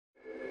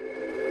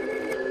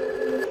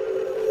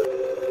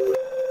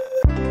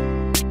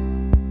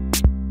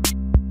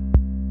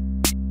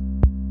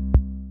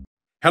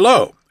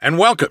Hello, and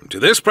welcome to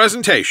this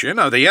presentation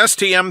of the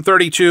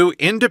STM32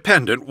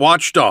 Independent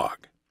Watchdog.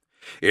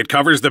 It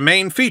covers the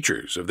main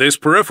features of this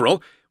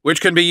peripheral,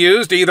 which can be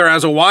used either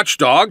as a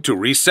watchdog to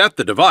reset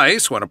the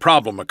device when a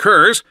problem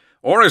occurs,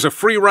 or as a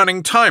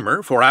free-running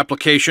timer for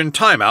application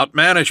timeout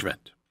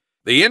management.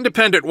 The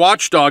Independent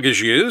Watchdog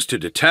is used to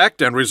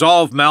detect and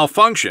resolve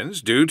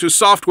malfunctions due to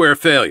software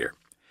failure.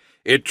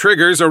 It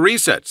triggers a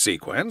reset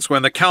sequence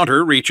when the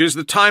counter reaches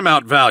the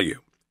timeout value.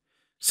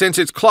 Since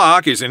its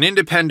clock is an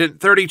independent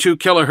 32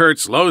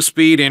 kHz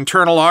low-speed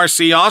internal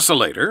RC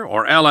oscillator,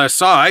 or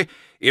LSI,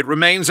 it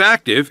remains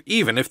active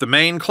even if the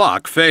main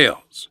clock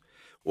fails.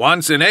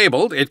 Once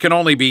enabled, it can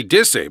only be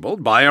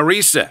disabled by a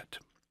reset.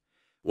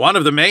 One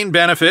of the main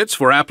benefits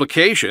for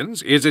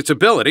applications is its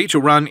ability to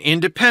run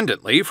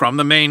independently from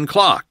the main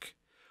clock.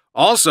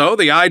 Also,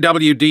 the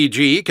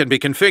IWDG can be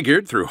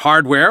configured through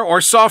hardware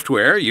or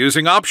software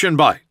using option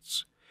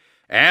bytes.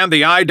 And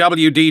the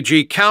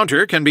IWDG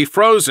counter can be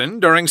frozen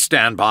during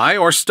standby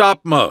or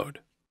stop mode.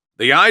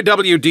 The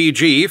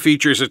IWDG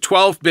features a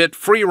 12-bit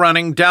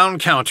free-running down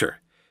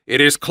counter.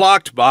 It is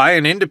clocked by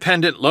an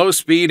independent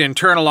low-speed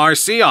internal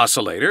RC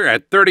oscillator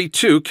at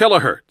 32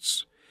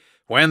 kHz.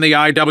 When the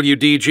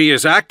IWDG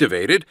is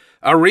activated,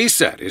 a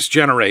reset is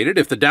generated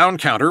if the down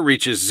counter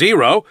reaches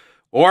 0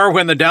 or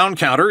when the down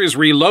counter is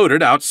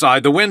reloaded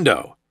outside the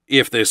window,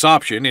 if this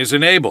option is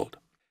enabled.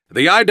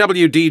 The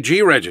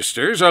IWDG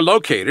registers are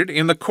located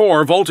in the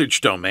core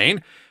voltage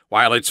domain,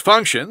 while its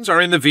functions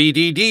are in the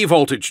VDD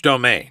voltage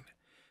domain.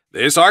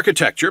 This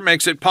architecture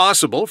makes it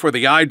possible for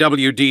the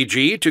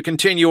IWDG to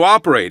continue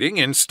operating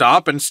in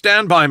stop and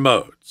standby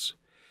modes.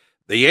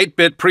 The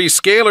 8-bit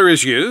prescaler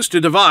is used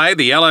to divide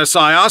the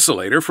LSI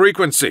oscillator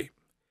frequency.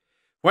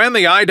 When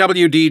the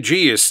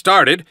IWDG is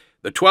started,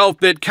 the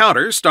 12-bit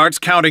counter starts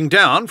counting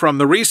down from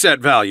the reset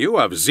value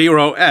of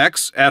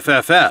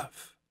 0xFFF.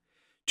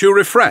 To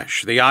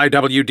refresh the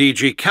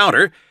IWDG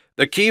counter,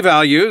 the key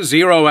value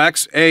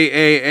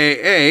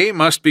 0xAAAA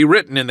must be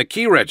written in the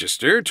key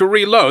register to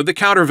reload the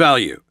counter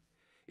value.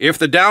 If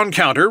the down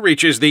counter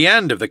reaches the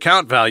end of the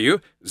count value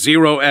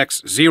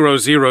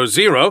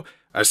 0x000,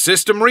 a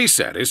system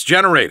reset is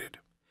generated.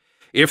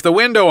 If the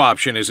window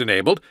option is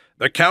enabled,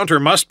 the counter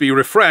must be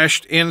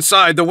refreshed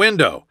inside the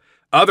window.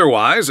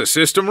 Otherwise, a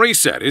system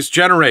reset is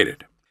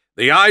generated.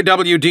 The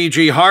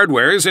IWDG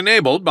hardware is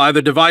enabled by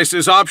the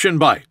device's option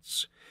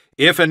bytes.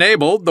 If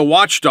enabled, the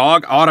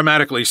watchdog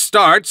automatically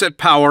starts at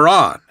power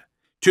on.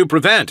 To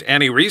prevent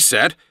any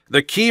reset,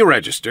 the key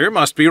register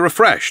must be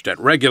refreshed at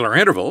regular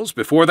intervals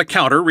before the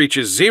counter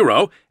reaches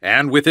 0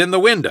 and within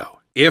the window,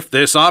 if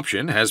this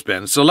option has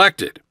been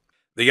selected.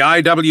 The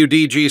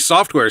IWDG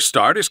software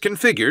start is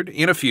configured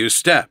in a few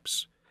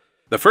steps.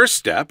 The first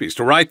step is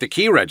to write the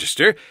key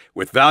register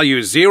with value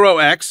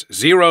 0x0000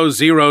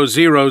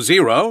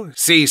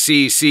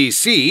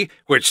 CCCC,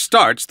 which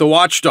starts the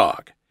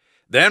watchdog.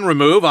 Then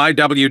remove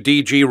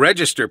IWDG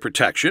register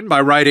protection by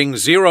writing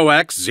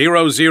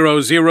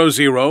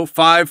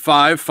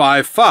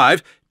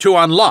 0x00005555 to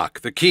unlock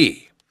the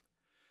key.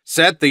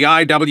 Set the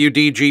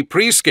IWDG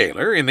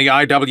prescaler in the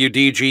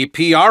IWDG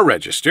PR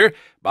register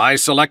by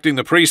selecting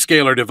the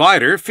prescaler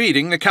divider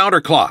feeding the counter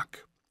clock.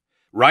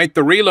 Write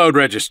the reload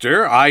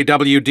register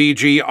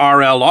IWDG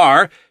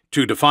RLR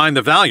to define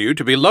the value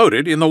to be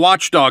loaded in the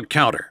watchdog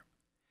counter.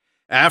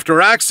 After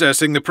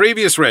accessing the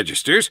previous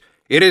registers,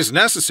 it is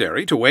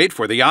necessary to wait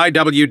for the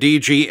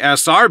IWDG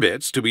SR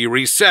bits to be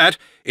reset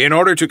in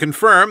order to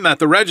confirm that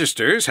the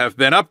registers have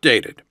been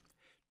updated.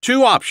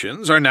 Two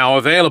options are now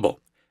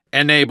available: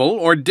 enable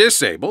or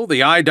disable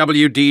the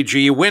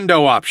IWDG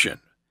window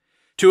option.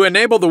 To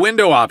enable the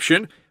window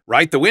option,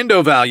 write the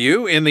window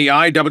value in the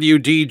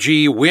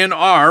IWDG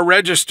WinR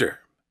register.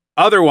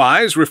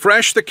 Otherwise,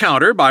 refresh the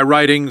counter by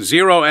writing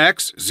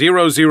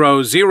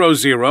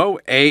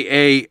 0x0000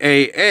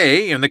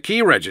 AAAA in the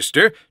key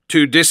register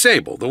to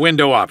disable the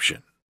window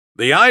option.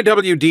 The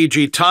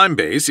IWDG time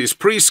base is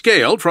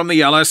pre-scaled from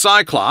the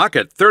LSI clock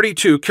at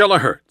 32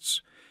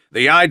 kHz.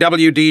 The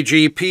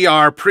IWDG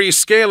PR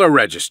prescaler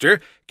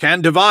register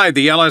can divide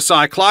the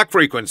LSI clock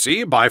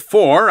frequency by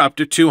 4 up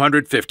to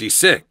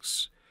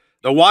 256.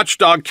 The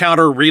watchdog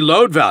counter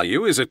reload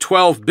value is a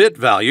 12-bit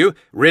value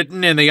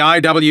written in the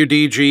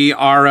IWDG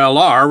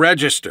RLR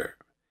register.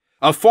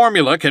 A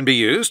formula can be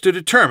used to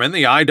determine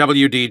the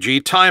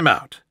IWDG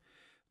timeout.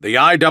 The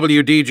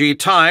IWDG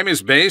time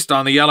is based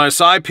on the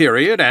LSI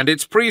period and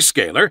its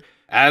prescaler,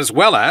 as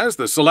well as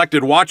the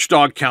selected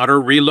watchdog counter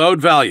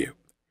reload value.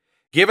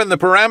 Given the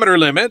parameter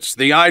limits,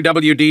 the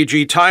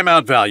IWDG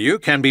timeout value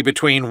can be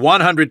between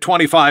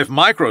 125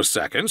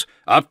 microseconds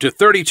up to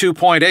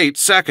 32.8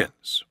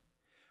 seconds.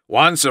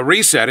 Once a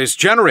reset is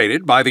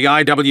generated by the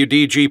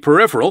IWDG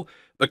peripheral,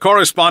 the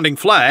corresponding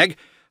flag,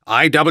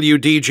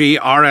 IWDG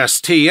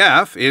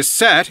RSTF, is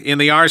set in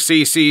the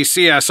RCC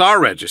CSR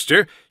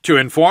register to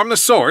inform the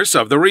source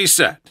of the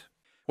reset.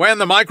 When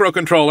the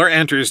microcontroller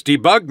enters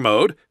debug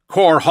mode,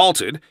 core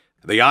halted,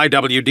 the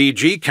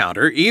IWDG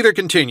counter either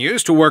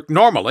continues to work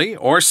normally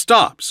or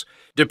stops,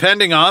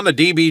 depending on the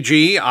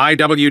DBG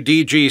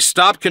IWDG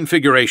stop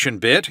configuration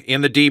bit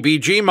in the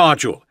DBG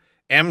module,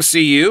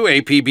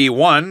 MCU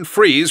APB1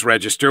 freeze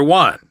register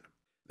 1.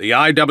 The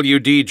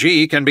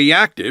IWDG can be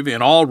active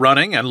in all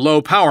running and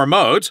low power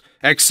modes,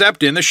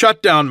 except in the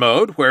shutdown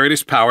mode where it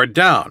is powered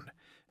down.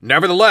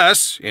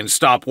 Nevertheless, in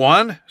stop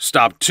 1,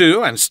 stop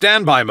 2, and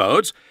standby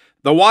modes,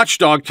 the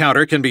Watchdog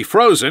counter can be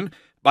frozen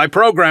by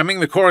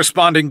programming the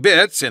corresponding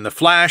bits in the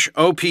flash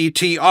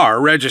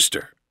OPTR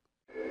register.